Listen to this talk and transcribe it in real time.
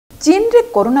चीन रे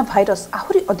corona virus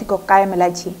आहुरी अधिक कायम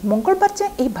लाइछि। मंगलवार जाए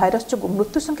यह भाइरस जो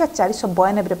मृत्यु संख्या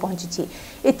 492 पहुंची।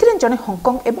 एथिरे जने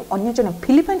हांगकांग एवं अन्य जने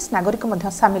फिलिपाइन्स नागरिक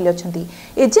मध्य सामिल अछंती।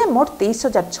 एजे मोट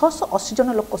 23,680 जन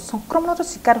लोक संक्रमणर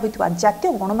शिकार होइतबा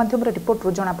जातीय गणमाध्यम रिपोर्ट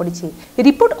रु जना पड़िछि।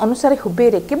 रिपोर्ट अनुसार हुबे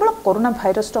रे केवल कोरोना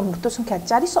भाइरस मृत्यु संख्या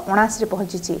 479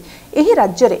 पहुंची। एही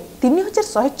राज्य रे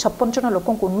 3,156 जन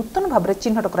लोकंकु नूतन भाव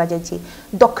चिन्हट करा जायछि।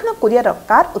 दक्षिण कोरियार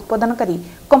कार उत्पादनकारी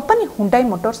कंपनी हुंडाई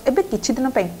मोटर्स एबे किछि दिन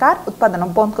पय कार उत्पादन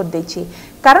बंद कर देछि,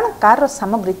 कारण कार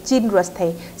सामग्री चीन रु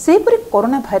आस्थाए। सेहीपरि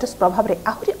कोरोना भाइरस प्रभाव रे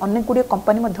आहुरी अनेक गुड़िए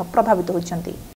कंपनी प्रभावित होइछन्ति।